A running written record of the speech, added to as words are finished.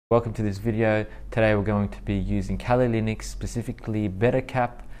Welcome to this video. Today we're going to be using Kali Linux, specifically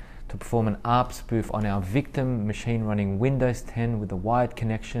Bettercap, to perform an ARP spoof on our victim machine running Windows 10 with a wired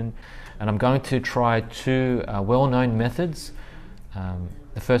connection. And I'm going to try two well-known methods.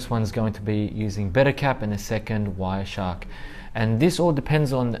 The first one is going to be using Bettercap and the second Wireshark. And this all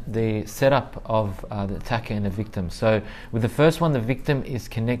depends on the setup of the attacker and the victim. So with the first one, the victim is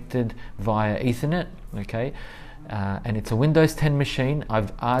connected via Ethernet, okay? And it's a Windows 10 machine.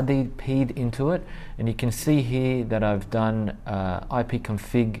 I've RDP'd into it, and you can see here that I've done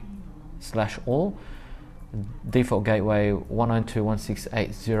ipconfig/all, default gateway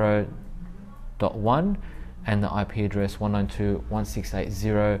 192.168.0.1, and the IP address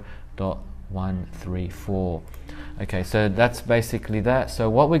 192.168.0.134. Okay, so that's basically that. So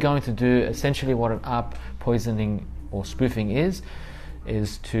what we're going to do, essentially what an ARP poisoning or spoofing is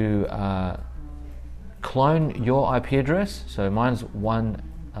to clone your IP address, so mine's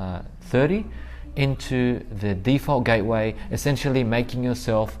 130, into the default gateway, essentially making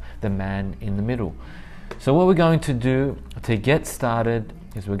yourself the man in the middle. So what we're going to do to get started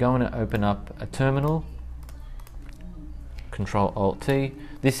is we're going to open up a terminal, Control-Alt-T.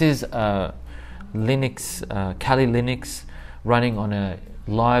 This is Linux, Kali Linux running on a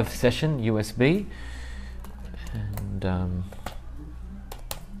live session USB, and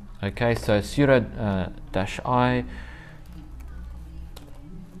okay, so sudo -i.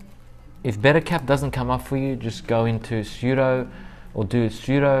 If Bettercap doesn't come up for you, just go into sudo or do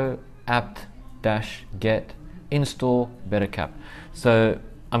sudo apt-get install Bettercap. So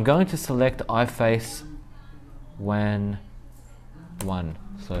I'm going to select iface WAN 1,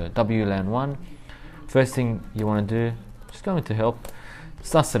 so WLAN 1. First thing you want to do, just go into help,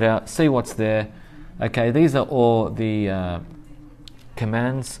 suss it out, see what's there. Okay, these are all the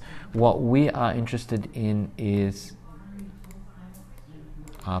commands. What we are interested in is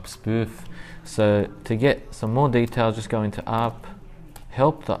ARP spoof. So to get some more details, just go into ARP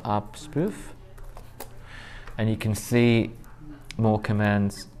help the ARP spoof, and you can see more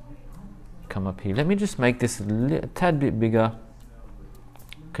commands come up here. Let me just make this a tad bit bigger.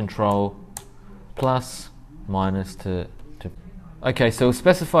 Control plus minus to okay, so we'll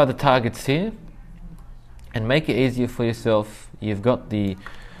specify the targets here and make it easier for yourself. You've got the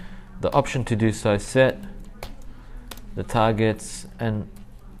option to do so. Set the targets and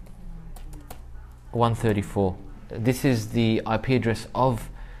 134. This is the IP address of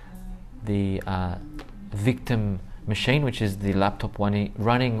the victim machine, which is the laptop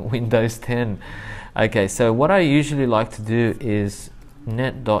running Windows 10. Okay, so what I usually like to do is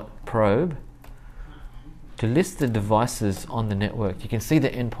net.probe to list the devices on the network. You can see the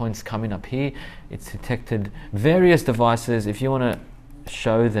endpoints coming up here. It's detected various devices. If you want to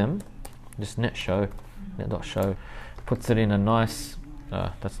show them, just net.show, puts it in a nice,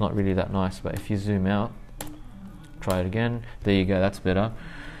 that's not really that nice, but if you zoom out, try it again, there you go, that's better.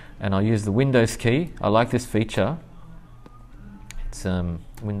 And I'll use the Windows key. I like this feature. It's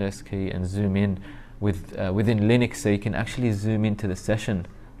Windows key and zoom in with within Linux, so you can actually zoom into the session,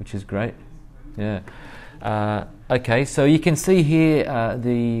 which is great. Yeah. Okay, so you can see here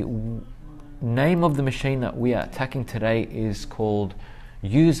the name of the machine that we are attacking today is called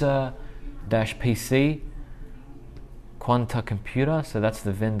user-pc Quanta Computer. So that's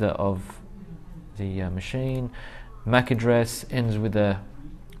the vendor of the machine. MAC address ends with a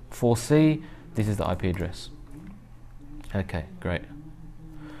 4C. This is the IP address. Okay, great.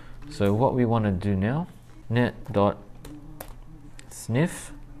 So what we want to do now, net.sniff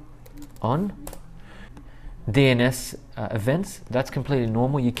on DNS events. That's completely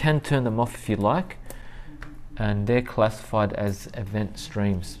normal. You can turn them off if you like, and they're classified as event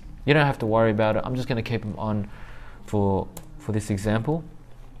streams. You don't have to worry about it. I'm just going to keep them on for this example.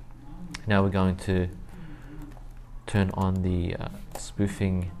 Now we're going to turn on the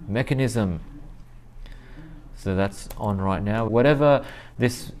spoofing mechanism. So that's on right now. Whatever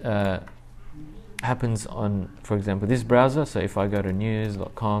this happens on, for example, this browser. So if I go to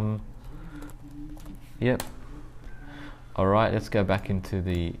news.com, yep. All right, let's go back into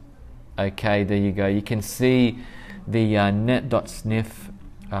the, okay, there you go. You can see the net.sniff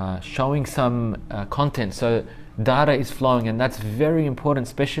showing some content. So data is flowing, and that's very important,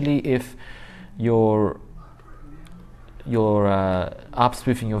 especially if you're ARP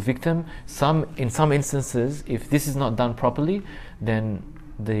spoofing your victim. In some instances, if this is not done properly, then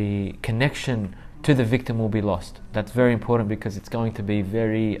the connection to the victim will be lost. That's very important because it's going to be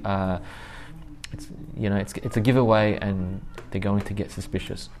very it's a giveaway, and they're going to get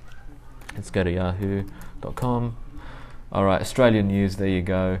suspicious. Let's go to yahoo.com. All right, Australian news, there you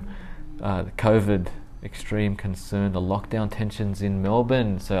go. The COVID extreme concern. The lockdown tensions in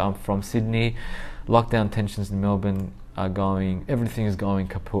Melbourne. So I'm from Sydney. Lockdown tensions in Melbourne are going, everything is going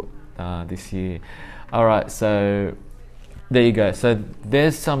kaput this year. All right, so there you go. So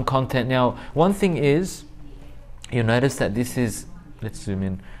there's some content. Now, one thing is, you'll notice that this is, let's zoom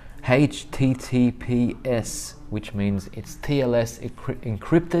in, HTTPS, which means it's TLS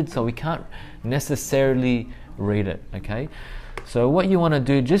encrypted, so we can't necessarily read it, okay? So what you want to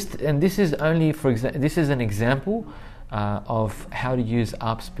do, and this is only for this is an example of how to use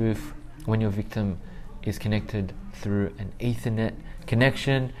arp.spoof when your victim is connected through an Ethernet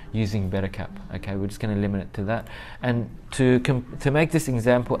connection using Bettercap. Okay, we're just going to limit it to that. And to make this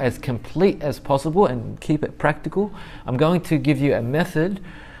example as complete as possible and keep it practical, I'm going to give you a method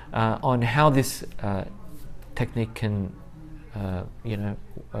on how this technique can,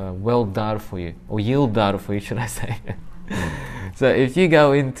 weld data for you, or yield data for you, should I say. So if you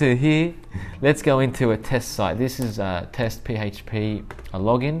go into here, let's go into a test site. This is a test PHP a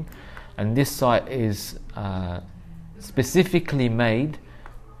login, and this site is specifically made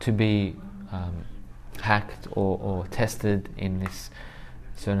to be hacked or tested in this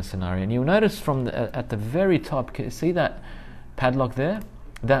certain scenario. And you'll notice from at the very top, can you see that padlock there?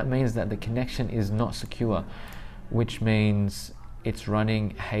 That means that the connection is not secure, which means it's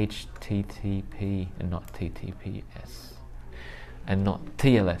running HTTP and not TTPS and not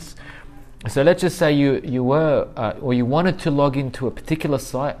TLS. So let's just say you were or you wanted to log into a particular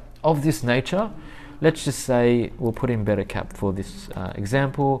site of this nature. Let's just say we'll put in Bettercap for this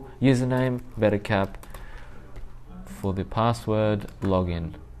example, username Bettercap, for the password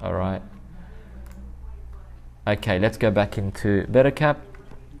login. All right. Okay, let's go back into Bettercap,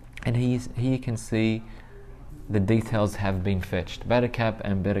 and here you can see the details have been fetched. Bettercap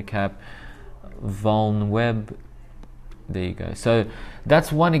and Bettercap vuln web. There you go. So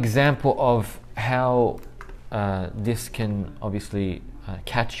that's one example of how this can obviously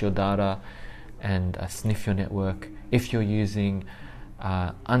catch your data and sniff your network if you're using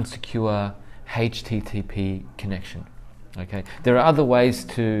unsecure HTTP connection. Okay, there are other ways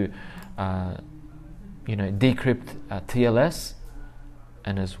to decrypt TLS,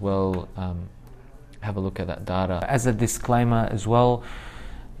 and as well have a look at that data. As a disclaimer as well,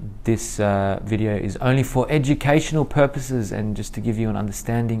 this video is only for educational purposes and just to give you an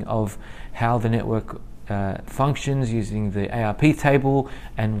understanding of how the network functions using the ARP table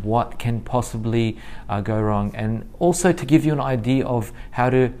and what can possibly go wrong, and also to give you an idea of how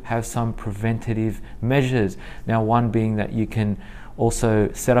to have some preventative measures. Now, one being that you can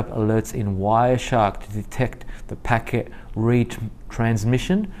also set up alerts in Wireshark to detect the packet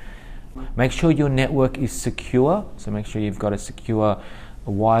retransmission. Make sure your network is secure, so make sure you've got a secure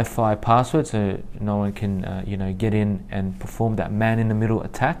Wi-Fi password so no one can get in and perform that man-in-the-middle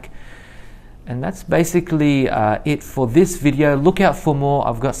attack. And that's basically it for this video. Look out for more.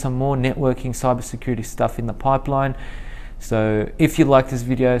 I've got some more networking cybersecurity stuff in the pipeline. So if you like this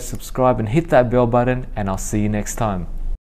video, subscribe and hit that bell button, and I'll see you next time.